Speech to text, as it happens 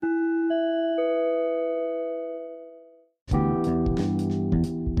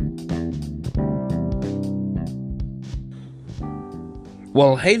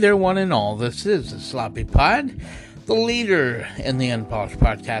Well, hey there, one and all. This is the Sloppy Pod, the leader in the Unpolished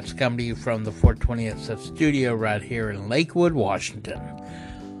Podcast, coming to you from the 420th studio right here in Lakewood, Washington.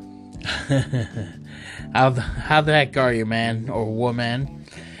 How the heck are you, man or woman?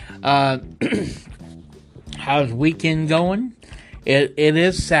 How's weekend going? It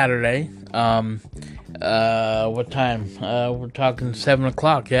is Saturday. What time? We're talking 7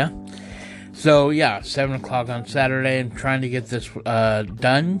 o'clock, yeah? So, yeah, 7 o'clock on Saturday. I'm trying to get this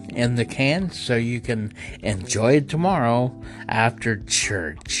done in the can so you can enjoy it tomorrow after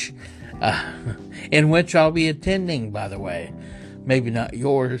church. In which I'll be attending, by the way. Maybe not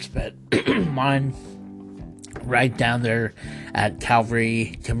yours, but mine. Right down there at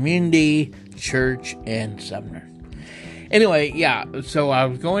Calvary Community Church in Sumner. Anyway, yeah, so I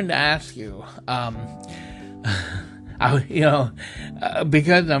was going to ask you,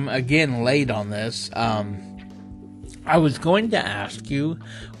 because I'm, again, late on this, I was going to ask you,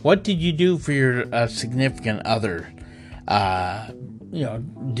 what did you do for your significant other?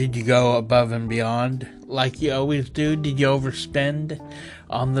 Did you go above and beyond like you always do? Did you overspend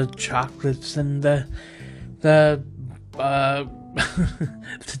on the chocolates and the the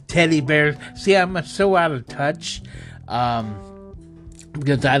teddy bears? See, I'm so out of touch,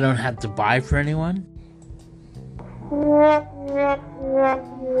 because I don't have to buy for anyone.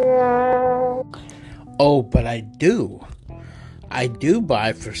 Oh, but I do. I do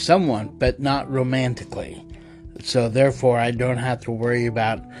buy for someone, but not romantically. So therefore, I don't have to worry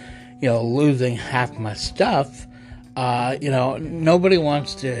about, losing half my stuff. Nobody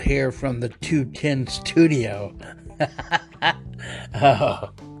wants to hear from the 210 studio. Oh.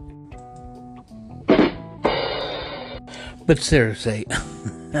 But seriously,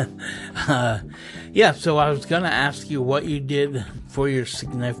 yeah, so I was going to ask you what you did for your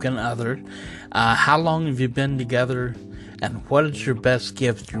significant other. How long have you been together? And what is your best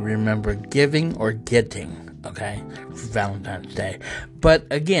gift you remember giving or getting, okay, for Valentine's Day? But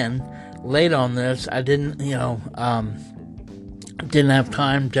again, late on this, I didn't have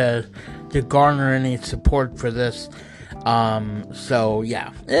time to garner any support for this. So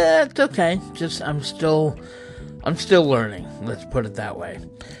yeah, it's okay. I'm still learning. Let's put it that way.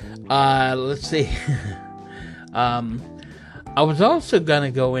 Let's see. I was also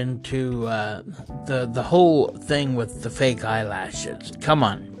gonna go into the whole thing with the fake eyelashes. Come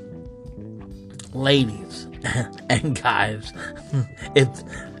on, ladies and guys,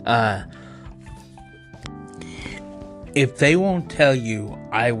 if they won't tell you,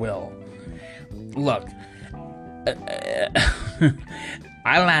 I will. Look,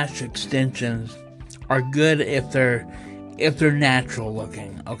 eyelash extensions are good if they're natural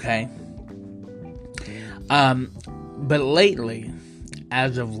looking, okay? But lately,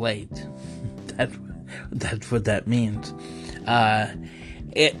 as of late, that's what that means.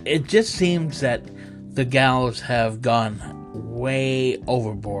 It just seems that the gals have gone way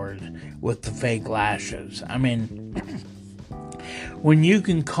overboard with the fake lashes. I mean, when you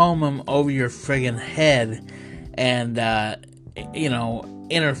can comb them over your friggin' head and,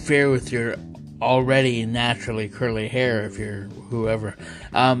 interfere with your already naturally curly hair if you're whoever.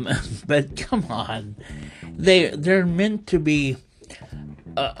 But come on. They're meant to be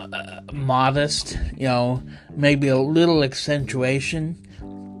modest, maybe a little accentuation,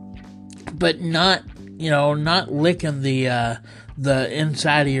 but not licking the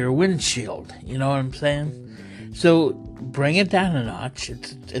inside of your windshield. You know what I'm saying? So bring it down a notch.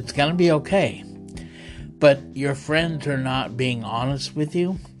 It's gonna be okay. But your friends are not being honest with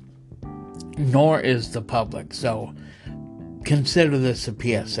you, nor is the public. So consider this a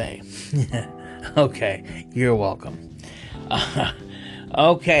PSA. Okay, you're welcome.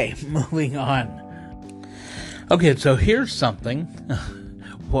 Okay, moving on. Okay, so here's something.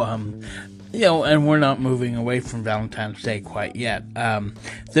 And we're not moving away from Valentine's Day quite yet.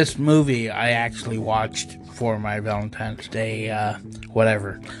 This movie I actually watched for my Valentine's Day,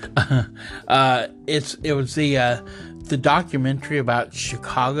 whatever. It was the documentary about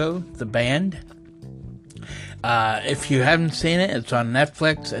Chicago, the band. If you haven't seen it, it's on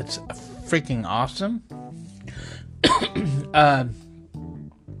Netflix. It's freaking awesome.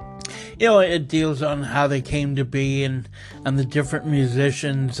 It deals on how they came to be and the different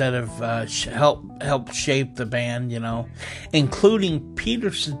musicians that have helped shape the band, including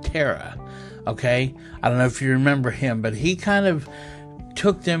Peter Cetera. Okay, I don't know if you remember him, but he kind of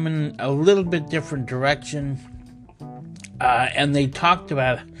took them in a little bit different direction, and they talked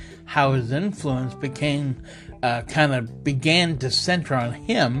about how his influence began to center on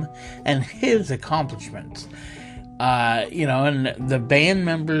him and his accomplishments. And the band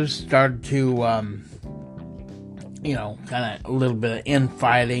members started to kind of a little bit of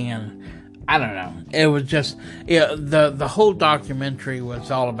infighting, and I don't know. It was just, the whole documentary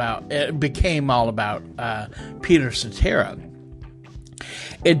was all about, it became all about Peter Cetera.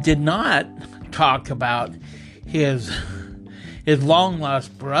 It did not talk about his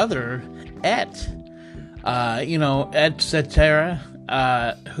long-lost brother, Et. Et Cetera,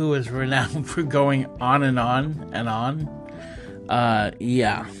 who is renowned for going on and on and on.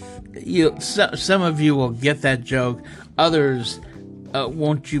 Some of you will get that joke. Others,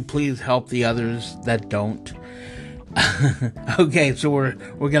 won't you please help the others that don't? Okay, so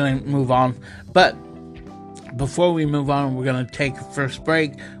we're gonna move on. But before we move on, we're gonna take a first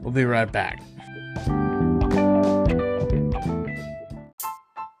break. We'll be right back.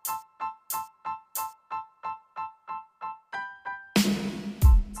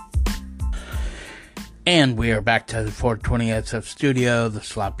 And we are back to the 420 SF studio, the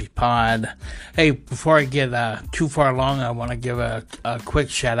Sloppy Pod. Hey, before I get too far along, I want to give a quick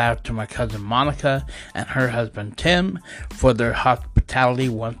shout out to my cousin Monica and her husband Tim for their hospitality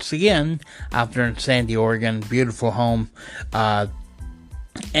once again out there in Sandy, Oregon. Beautiful home.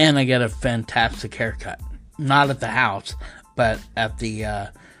 And I get a fantastic haircut. Not at the house, but at the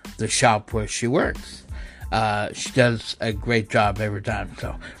shop where she works. She does a great job every time,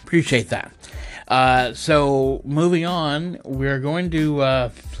 so appreciate that. So moving on, we're going to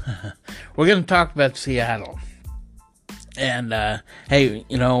talk about Seattle, and hey,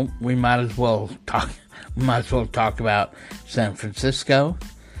 we might as well talk about San Francisco,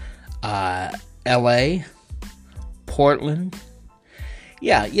 L.A., Portland.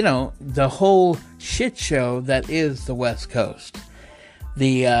 Yeah, the whole shit show that is the West Coast.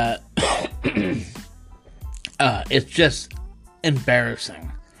 It's just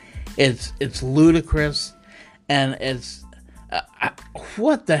embarrassing. It's ludicrous, and it's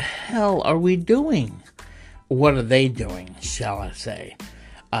what the hell are we doing? What are they doing, shall I say?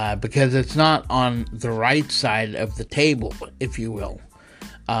 Because it's not on the right side of the table, if you will.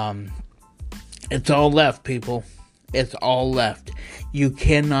 It's all left, people. It's all left. You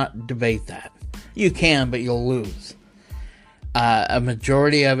cannot debate that. You can, but you'll lose. A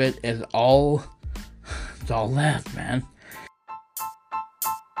majority of it is all. It's all left, man.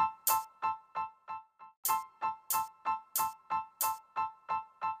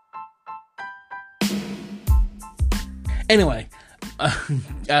 Anyway,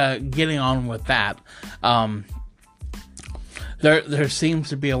 getting on with that, there seems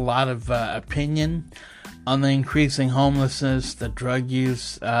to be a lot of opinion on the increasing homelessness, the drug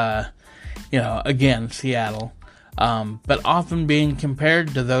use, again, Seattle, but often being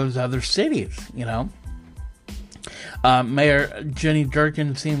compared to those other cities, Mayor Jenny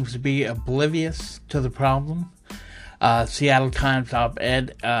Durkin seems to be oblivious to the problem. Seattle Times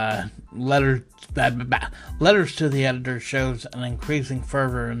op-ed, letters to the editor shows an increasing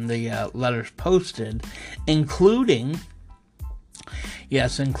fervor in the letters posted, including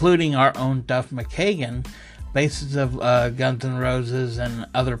our own Duff McKagan, basis of Guns N' Roses and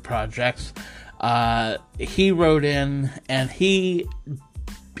other projects. He wrote in, and he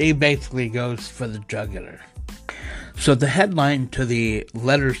basically goes for the jugular. So the headline to the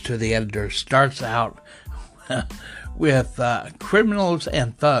letters to the editor starts out with criminals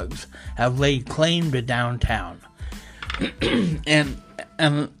and thugs have laid claim to downtown. and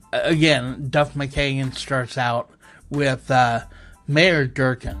again, Duff McKagan starts out with Mayor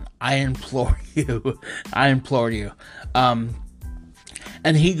Durkin, I implore you.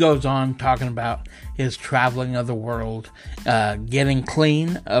 And he goes on talking about his traveling of the world, getting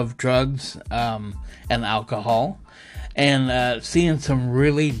clean of drugs and alcohol, and seeing some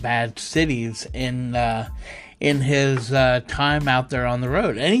really bad cities in his time out there on the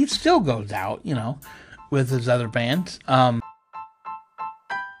road. And he still goes out, with his other bands.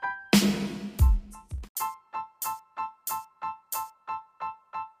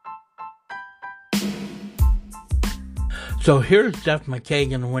 So here's Duff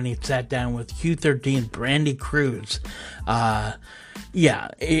McKagan when he sat down with Q13 Brandy Cruz.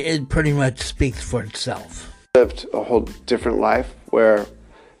 It pretty much speaks for itself. Lived a whole different life where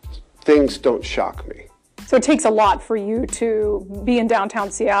things don't shock me. So it takes a lot for you to be in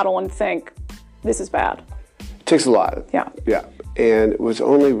downtown Seattle and think, this is bad. It takes a lot. Yeah. Yeah. And it was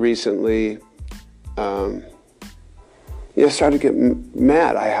only recently, I started to get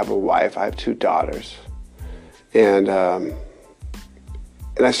mad. I have a wife, I have 2 daughters. And I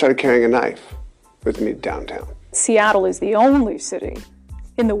started carrying a knife with me downtown. Seattle is the only city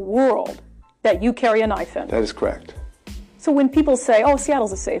in the world that you carry a knife in. That is correct. So when people say, oh,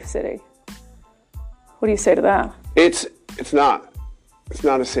 Seattle's a safe city, what do you say to that? It's not. It's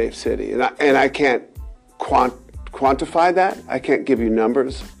not a safe city. And I can't quantify quantify that. I can't give you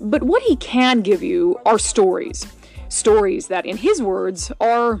numbers. But what he can give you are stories. Stories that, in his words,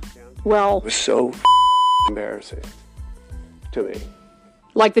 are, well, It was so embarrassing to me.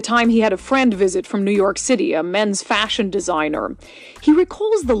 like the time he had a friend visit from New York City, a men's fashion designer. He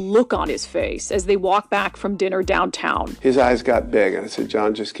recalls the look on his face as they walk back from dinner downtown. His eyes got big, and I said,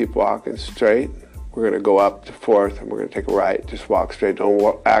 John, just keep walking straight. We're going to go up to 4th, and we're going to take a right. Just walk straight.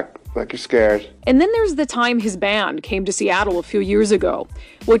 Don't act like you're scared. And then there's the time his band came to Seattle a few years ago,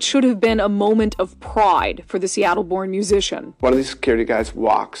 what should have been a moment of pride for the Seattle-born musician. One of these security guys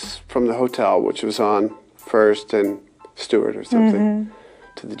walks from the hotel, which was on 1st and Stewart or something,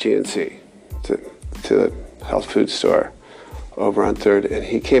 to the GNC, to the health food store over on 3rd. And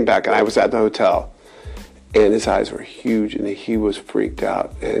he came back, and I was at the hotel, and his eyes were huge, and he was freaked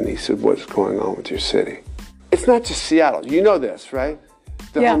out. And he said, what's going on with your city? It's not just Seattle. You know this, right?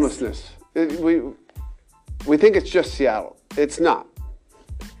 The Yes. homelessness. We think it's just Seattle. It's not.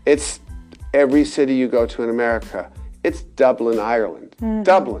 It's every city you go to in America. It's Dublin, Ireland.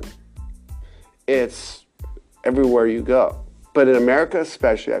 Dublin. It's everywhere you go. But in America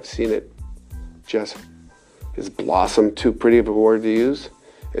especially, I've seen it just, is blossom too pretty of a word to use?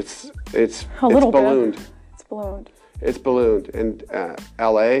 It's A little bit. ballooned. It's ballooned. It's ballooned. And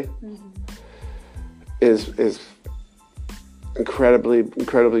LA is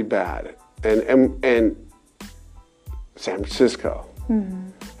incredibly bad. And San Francisco.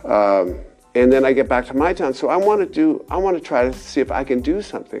 And then I get back to my town. So I want to try to see if I can do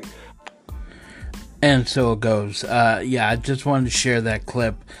something. And so it goes. Yeah, I just wanted to share that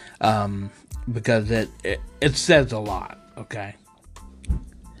clip because it says a lot, okay?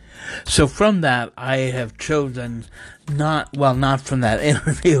 So from that, I have chosen not from that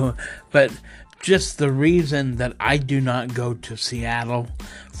interview, but just the reason that I do not go to Seattle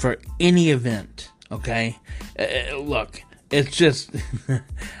for any event, okay? Look, it's just,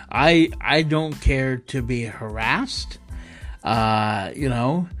 I don't care to be harassed,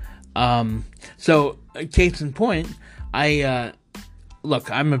 so, case in point, I'm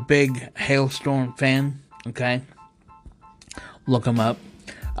a big Hailstorm fan, okay? Look them up.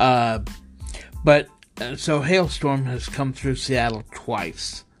 So Hailstorm has come through Seattle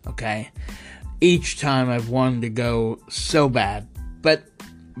twice, okay? Each time I've wanted to go so bad, but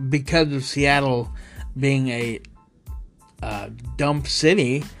because of Seattle being a dump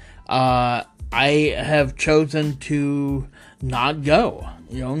city, I have chosen to not go.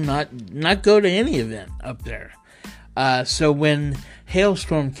 Not go to any event up there. So when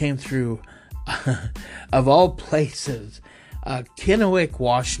Hailstorm came through, of all places, Kennewick,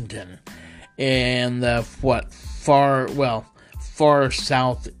 Washington, in the far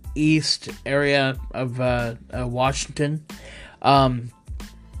southeast area of Washington.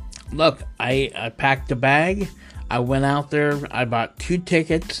 Look, I packed a bag. I went out there. I bought 2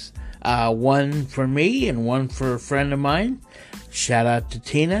 tickets, one for me and one for a friend of mine. Shout out to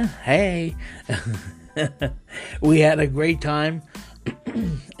Tina. Hey. We had a great time.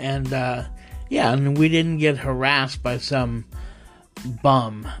 And, and we didn't get harassed by some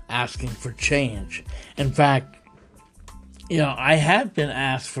bum asking for change. In fact, I have been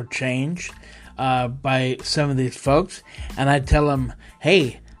asked for change by some of these folks, and I tell them,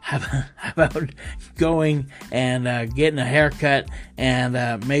 hey, how about going and getting a haircut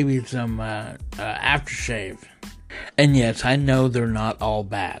and maybe some aftershave? And yes, I know they're not all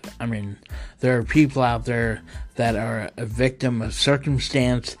bad. I mean, there are people out there that are a victim of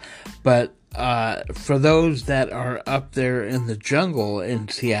circumstance, but for those that are up there in the jungle in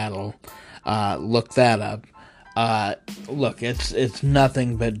Seattle, look that up. Look, it's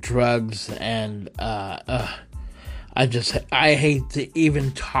nothing but drugs, and I hate to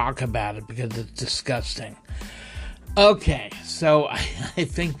even talk about it because it's disgusting. Okay, so I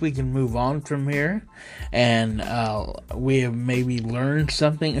think we can move on from here, and we have maybe learned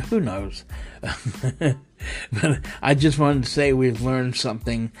something. Who knows? But I just wanted to say we've learned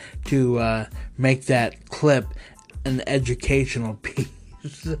something to make that clip an educational piece.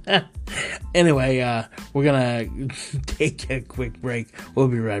 Anyway, we're gonna take a quick break. We'll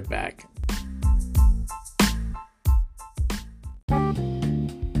be right back.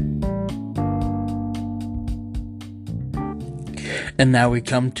 And now we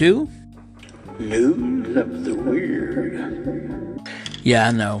come to News of the Weird. Yeah,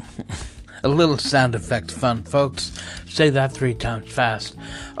 I know. A little sound effect fun, folks. Say that 3 times fast.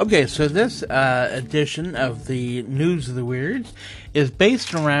 Okay, so this edition of the News of the Weird is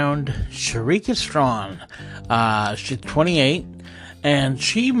based around Sharika Strawn. She's 28, and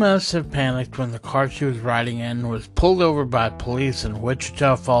she must have panicked when the car she was riding in was pulled over by police in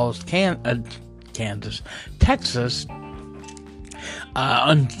Wichita Falls, Kansas, Texas,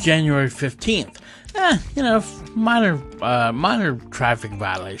 on January 15th. Minor traffic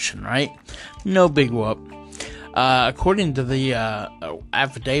violation, right? No big whoop. According to the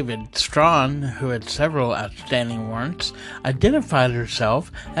affidavit, Strawn, who had several outstanding warrants, identified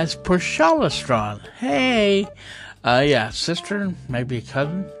herself as Pershala Strawn. Hey! Sister, maybe a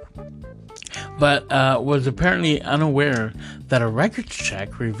cousin? But was apparently unaware that a records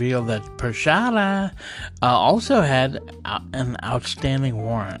check revealed that Pershala also had an outstanding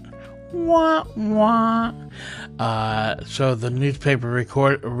warrant. Wah, wah. So the newspaper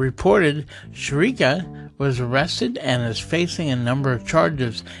reported Sharika was arrested and is facing a number of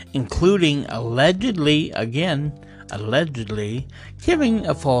charges, including allegedly, giving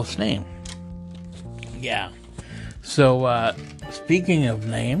a false name. Yeah. So, speaking of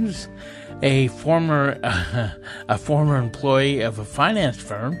names, a former employee of a finance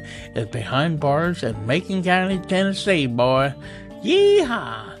firm is behind bars in Macon County, Tennessee, boy.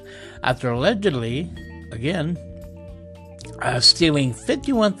 Yeehaw! After allegedly, again, stealing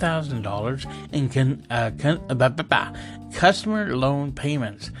 $51,000 in customer loan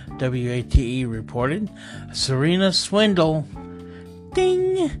payments, WATE reported. Serena Swindle.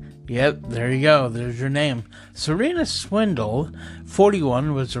 Ding! Yep, there you go. There's your name. Serena Swindle,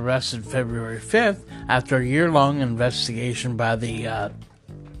 41, was arrested February 5th after a year-long investigation by the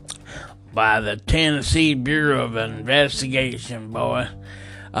Tennessee Bureau of Investigation, boy.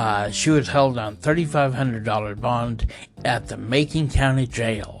 She was held on $3,500 bond at the Macon County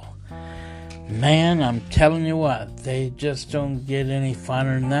Jail. Man, I'm telling you what, they just don't get any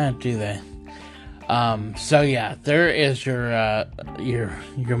finer than that, do they? So yeah, there is your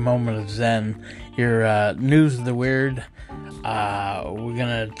moment of zen, your news of the weird. We're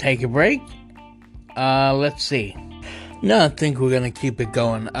gonna take a break. Let's see. No, I think we're gonna keep it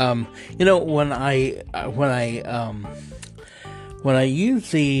going. When I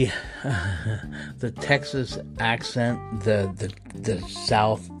use the Texas accent, the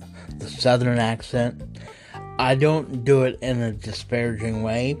southern accent, I don't do it in a disparaging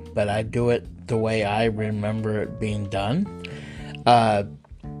way, but I do it the way I remember it being done.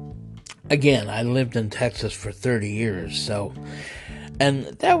 Again, I lived in Texas for 30 years, and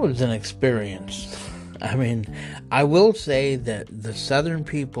that was an experience. I mean, I will say that the southern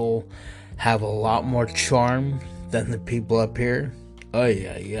people have a lot more charm than the people up here.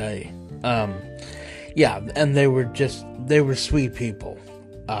 Yeah, and they were sweet people.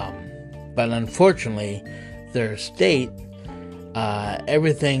 But unfortunately, their state,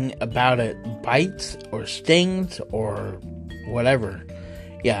 everything about it bites or stings or whatever.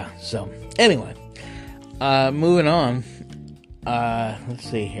 Yeah, so anyway, moving on. Let's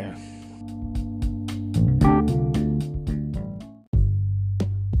see here.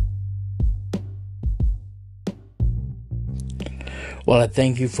 Well, I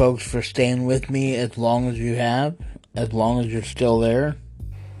thank you folks for staying with me as long as you have, as long as you're still there.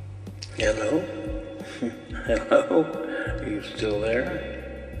 Hello? Hello? Are you still there?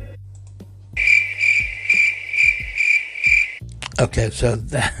 Okay, so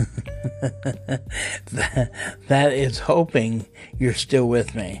that is hoping you're still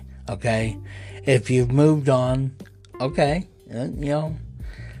with me, okay? If you've moved on, okay, no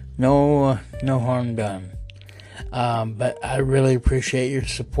harm done. But I really appreciate your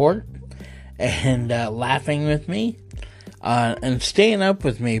support and laughing with me and staying up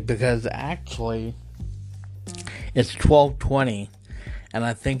with me, because actually it's 12:20, and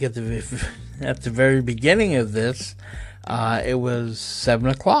I think at the very beginning of this it was 7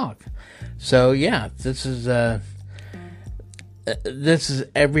 o'clock. So yeah, this is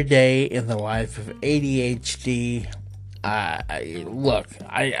every day in the life of ADHD. Look,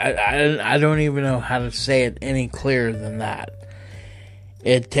 I don't even know how to say it any clearer than that.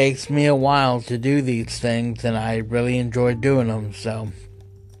 It takes me a while to do these things, and I really enjoy doing them, so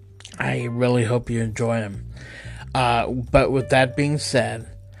I really hope you enjoy them. But with that being said,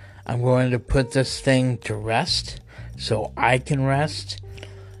 I'm going to put this thing to rest so I can rest,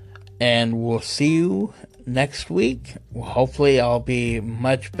 and we'll see you next week. Hopefully I'll be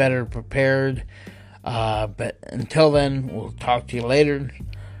much better prepared. But until then, we'll talk to you later.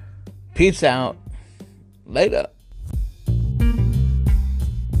 Peace out. Later.